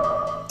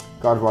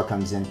 Gardevoir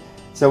comes in.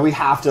 So we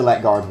have to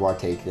let Gardevoir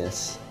take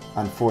this,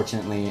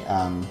 unfortunately.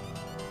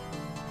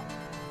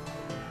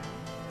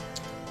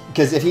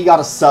 Because if he got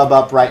a sub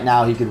up right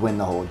now, he could win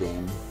the whole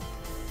game.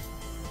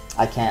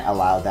 I can't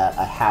allow that.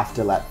 I have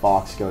to let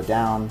Fox go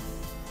down.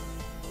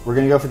 We're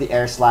going to go for the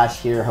Air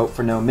Slash here, hope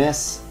for no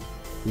miss.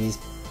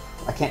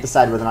 I can't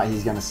decide whether or not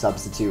he's going to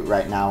substitute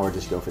right now or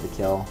just go for the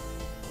kill.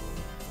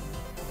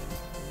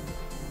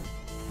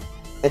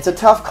 It's a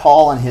tough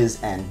call on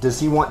his end. Does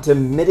he want to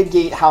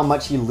mitigate how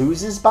much he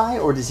loses by,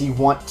 or does he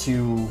want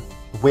to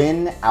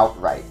win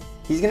outright?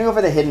 He's going to go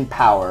for the Hidden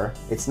Power.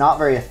 It's not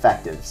very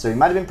effective, so he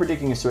might have been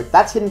predicting a switch.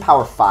 That's Hidden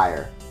Power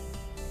Fire.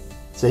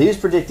 So he was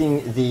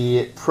predicting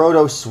the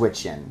Proto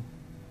switch-in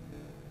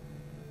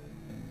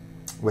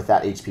with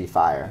that HP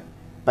Fire.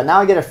 But now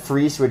I get a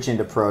free switch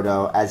into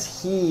Proto,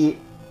 as he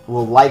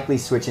will likely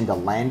switch into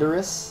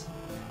Landorus.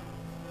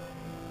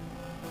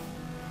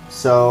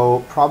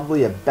 So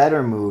probably a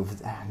better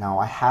move. No,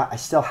 I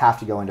still have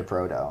to go into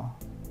Proto.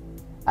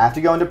 I have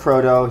to go into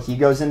Proto. He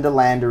goes into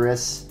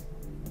Landorus.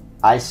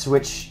 I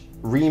switch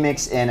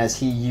Remix in as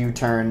he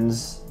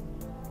U-turns.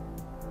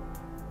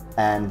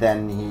 And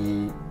then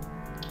he...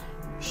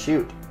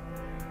 Shoot.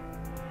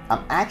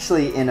 I'm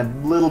actually in a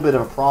little bit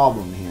of a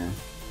problem here.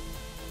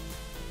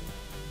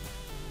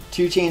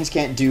 2 Chains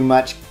can't do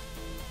much.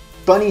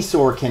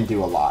 Bunnysaur can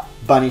do a lot.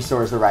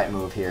 Bunnysaur is the right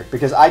move here,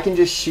 because I can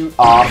just shoot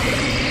off.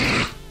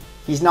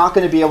 He's not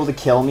going to be able to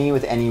kill me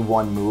with any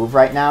one move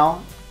right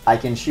now. I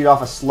can shoot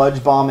off a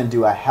Sludge Bomb and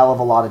do a hell of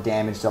a lot of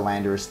damage to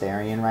Landorus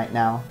Therian right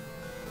now,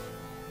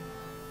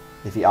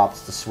 if he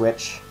opts to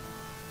switch.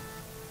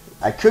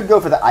 I could go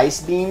for the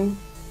Ice Beam,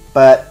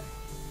 but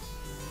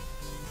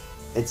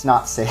it's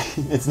not safe.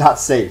 It's not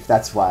safe,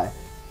 that's why.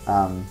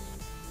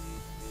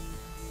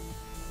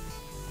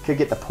 Could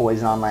get the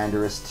poison on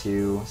Landorus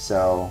too,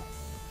 so...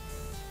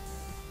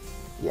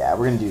 Yeah,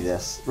 we're going to do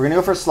this. We're going to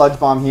go for a Sludge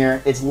Bomb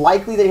here. It's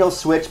likely that he'll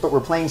switch, but we're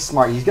playing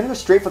smart. He's going to go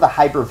straight for the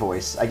Hyper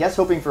Voice. I guess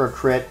hoping for a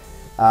crit.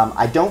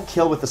 I don't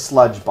kill with the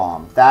Sludge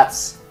Bomb.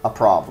 That's a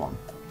problem.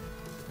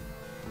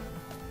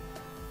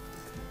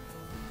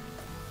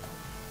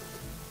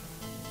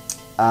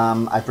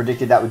 I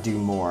predicted that would do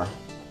more.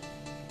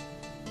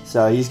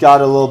 So he's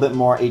got a little bit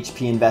more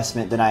HP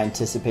investment than I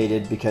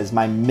anticipated because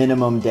my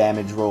minimum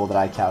damage roll that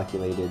I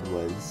calculated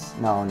was...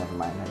 No, never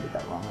mind. I did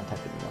that wrong. I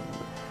typed it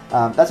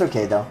wrong. That's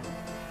okay, though.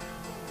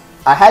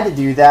 I had to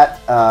do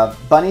that.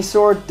 Bunny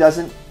Sword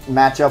doesn't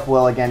match up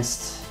well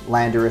against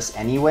Landorus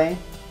anyway.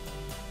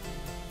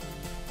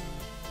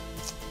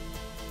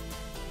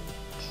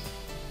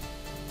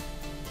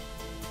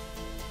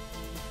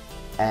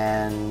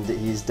 And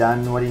he's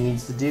done what he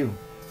needs to do.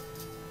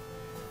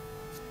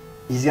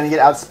 He's going to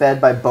get outsped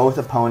by both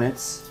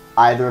opponents.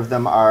 Either of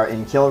them are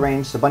in kill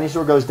range. So Bunny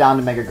Sword goes down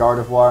to Mega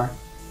Gardevoir.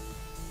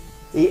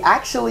 He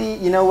actually,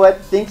 you know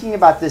what? Thinking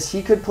about this,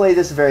 he could play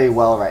this very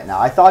well right now.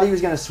 I thought he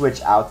was going to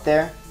switch out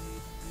there.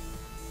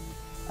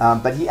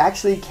 But he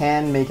actually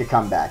can make a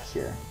comeback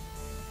here.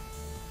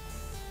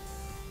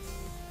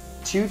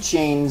 2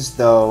 Chains,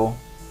 though,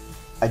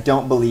 I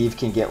don't believe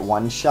can get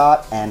one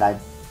shot. And I'm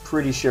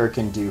pretty sure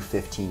can do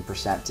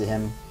 15% to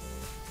him.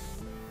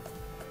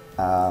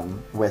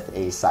 With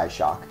a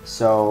Psyshock.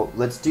 So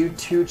let's do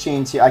 2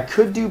 Chains here. I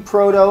could do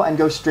Proto and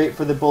go straight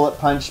for the Bullet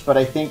Punch, but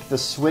I think the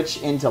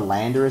switch into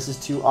Landorus is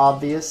too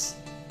obvious.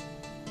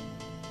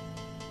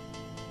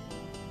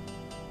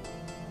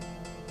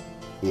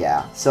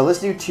 Yeah, so let's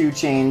do 2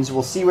 Chains.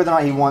 We'll see whether or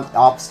not he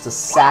opts to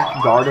sack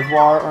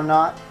Gardevoir or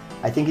not.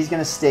 I think he's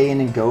going to stay in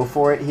and go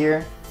for it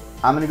here.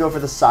 I'm going to go for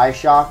the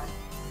Psyshock,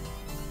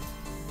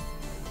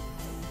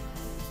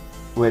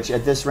 which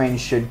at this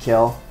range should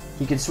kill.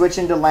 He could switch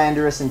into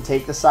Landorus and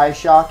take the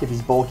Psyshock. If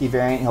he's bulky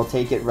variant, he'll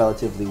take it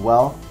relatively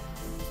well.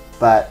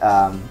 But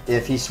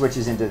if he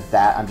switches into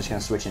that, I'm just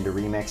going to switch into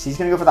Remix. He's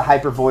going to go for the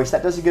Hyper Voice.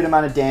 That does a good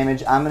amount of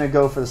damage. I'm going to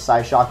go for the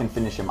Psyshock and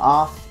finish him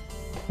off.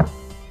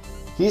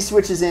 He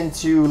switches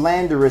into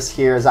Landorus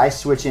here as I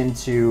switch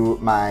into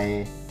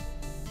my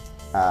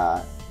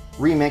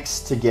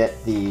Remix to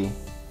get the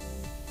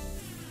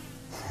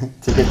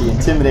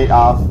Intimidate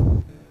off.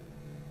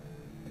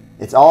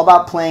 It's all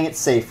about playing it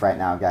safe right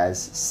now,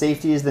 guys.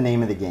 Safety is the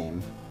name of the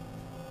game.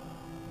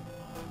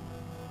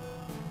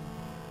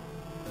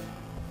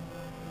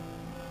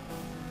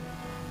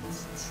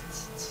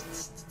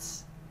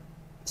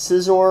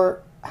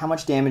 Scizor, how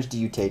much damage do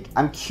you take?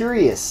 I'm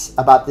curious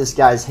about this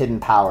guy's hidden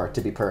power, to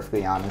be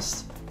perfectly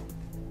honest.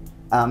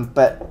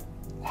 But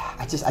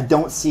I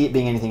don't see it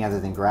being anything other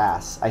than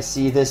grass. I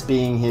see this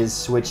being his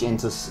switch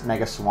into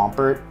Mega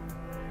Swampert.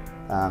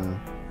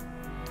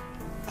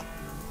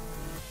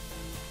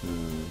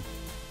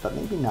 But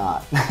maybe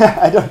not.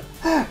 I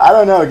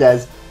don't know,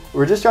 guys.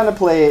 We're just trying to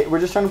play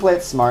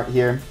it smart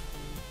here.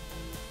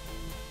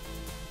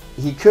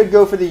 He could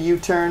go for the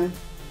U-turn,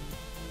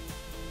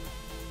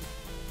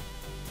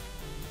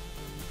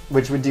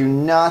 which would do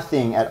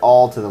nothing at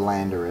all to the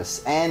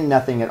Landorus and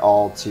nothing at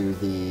all to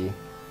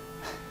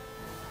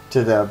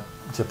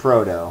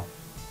Proto.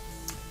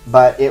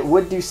 But it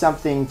would do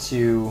something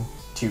to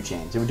 2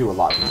 Chains. It would do a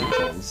lot to 2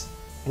 Chains.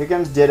 Here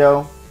comes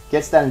Ditto.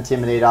 Gets that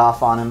Intimidate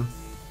off on him.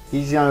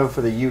 He's going to go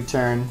for the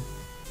U-turn.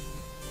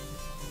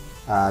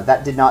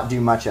 That did not do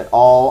much at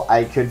all.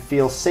 I could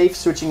feel safe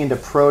switching into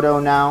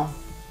Proto now.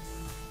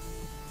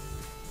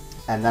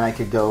 And then I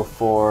could go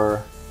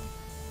for...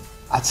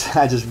 I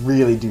just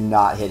really do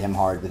not hit him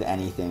hard with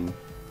anything.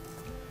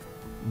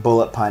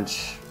 Bullet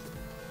Punch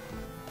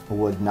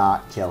would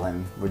not kill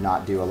him. Would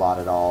not do a lot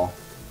at all.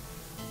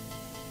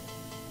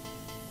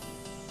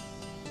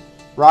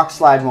 Rock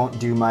Slide won't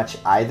do much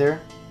either.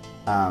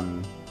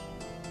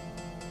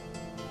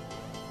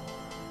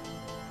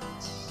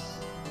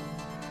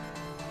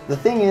 The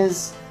thing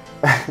is,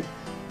 I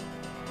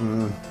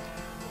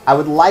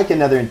would like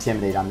another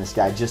Intimidate on this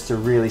guy just to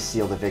really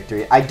seal the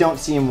victory. I don't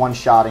see him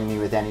one-shotting me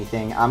with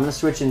anything. I'm going to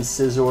switch in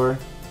Scizor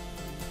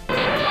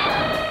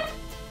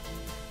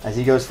as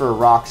he goes for a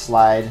Rock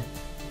Slide.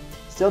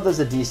 Still does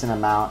a decent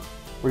amount.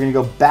 We're going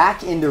to go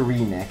back into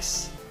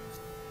Remix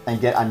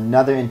and get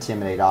another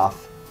Intimidate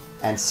off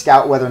and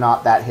scout whether or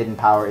not that hidden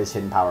power is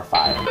Hidden Power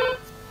Fire.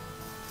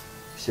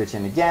 Switch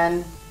in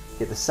again.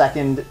 Get the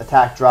second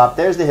attack drop.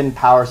 There's the Hidden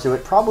Power, so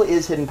it probably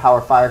is Hidden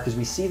Power Fire because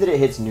we see that it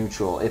hits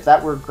neutral. If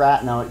that were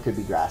grass, no, it could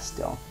be grass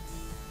still.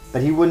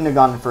 But he wouldn't have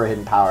gone for a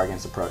Hidden Power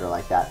against a Proto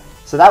like that.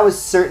 So that was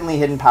certainly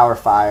Hidden Power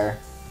Fire.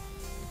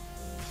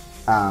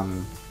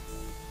 I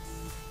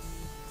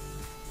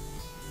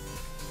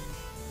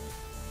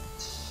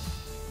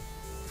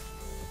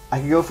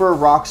could go for a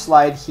Rock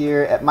Slide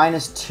here at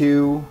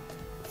 -2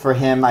 for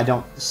him. I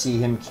don't see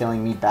him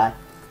killing me back.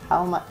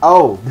 How am I?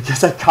 Oh,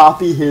 because I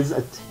copy his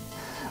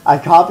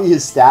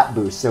stat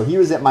boost. So he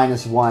was at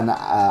 -1.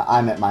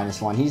 I'm at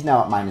 -1. He's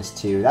now at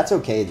 -2. That's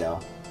okay though.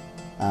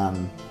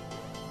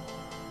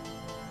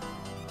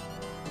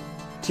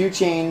 2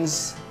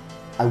 chains.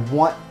 I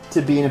want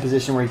to be in a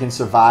position where he can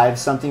survive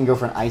something, go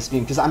for an Ice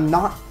Beam, because I'm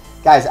not...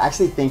 Guys,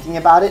 actually thinking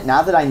about it,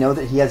 now that I know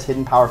that he has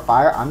Hidden Power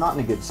Fire, I'm not in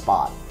a good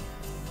spot.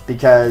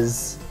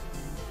 Because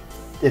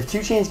if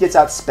 2 Chains gets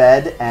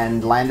outsped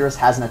and Landorus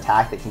has an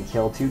attack that can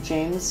kill 2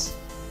 Chains,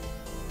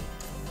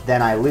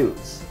 then I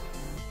lose.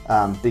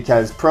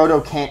 Because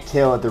Proto can't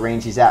kill at the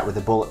range he's at with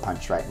a Bullet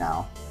Punch right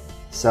now.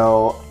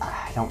 So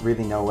I don't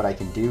really know what I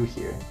can do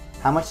here.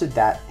 How much did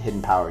that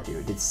Hidden Power do?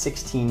 It did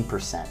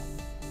 16%.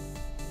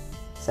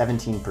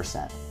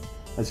 17%.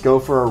 Let's go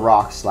for a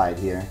Rock Slide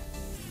here.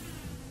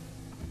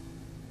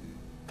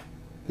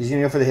 He's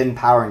going to go for the Hidden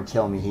Power and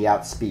kill me. He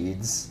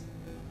outspeeds.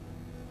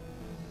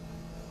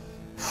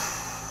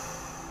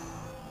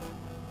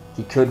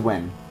 He could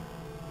win.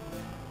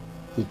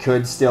 He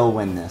could still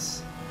win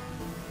this.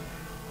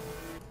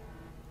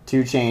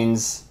 2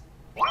 Chains.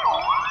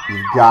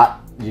 You've got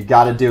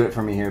to do it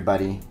for me here,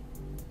 buddy.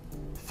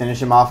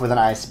 Finish him off with an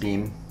Ice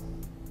Beam.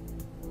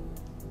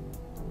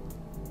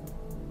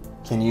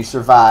 Can you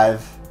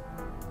survive?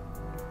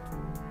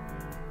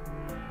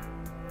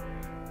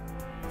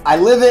 I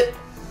live it!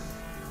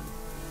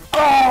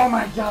 Oh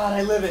my god,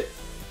 I live it!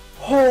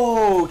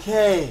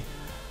 Okay.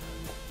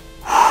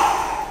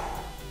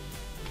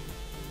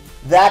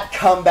 That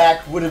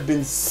comeback would have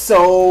been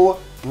so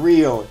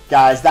real,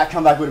 guys. That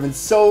comeback would have been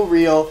so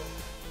real.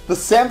 The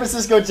San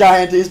Francisco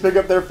GiEnteis pick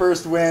up their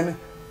first win.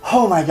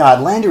 Oh my god,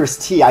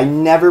 Landorus T. I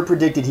never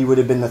predicted he would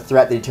have been the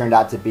threat that he turned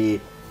out to be.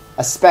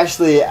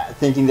 Especially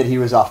thinking that he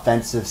was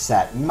offensive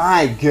set.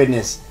 My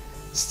goodness.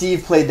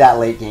 Steve played that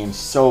late game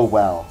so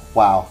well.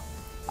 Wow.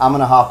 I'm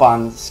going to hop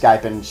on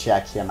Skype and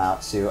check him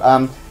out too.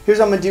 Here's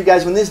what I'm going to do,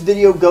 guys. When this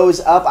video goes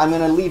up, I'm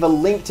going to leave a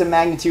link to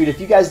Magnitude. If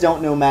you guys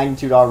don't know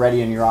Magnitude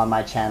already and you're on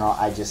my channel,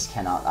 I just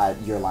cannot.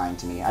 You're lying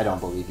to me. I don't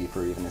believe you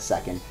for even a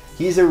second.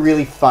 He's a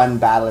really fun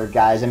battler,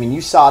 guys. I mean,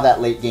 you saw that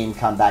late game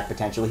comeback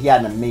potential. He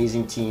had an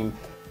amazing team.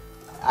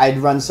 I'd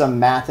run some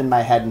math in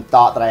my head and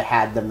thought that I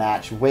had the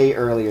match way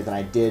earlier than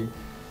I did.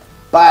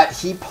 But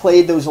he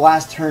played those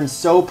last turns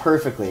so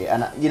perfectly.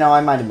 And, you know,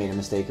 I might have made a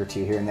mistake or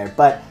two here and there.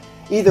 But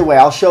either way,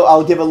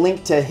 I'll give a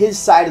link to his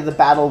side of the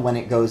battle when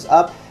it goes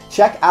up.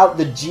 Check out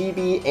the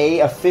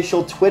GBA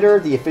official Twitter,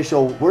 the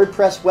official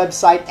WordPress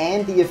website,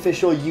 and the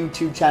official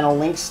YouTube channel.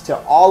 Links to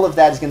all of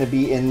that is going to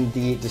be in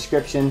the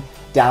description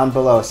down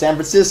below. San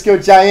Francisco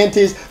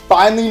GiEnteis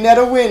finally net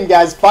a win,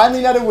 guys.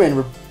 Finally net a win.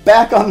 We're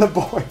back on the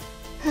board.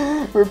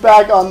 We're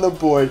back on the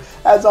board.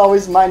 As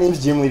always, my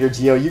name's Gym Leader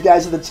Gio. You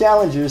guys are the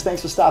challengers.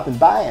 Thanks for stopping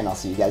by, and I'll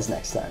see you guys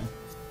next time.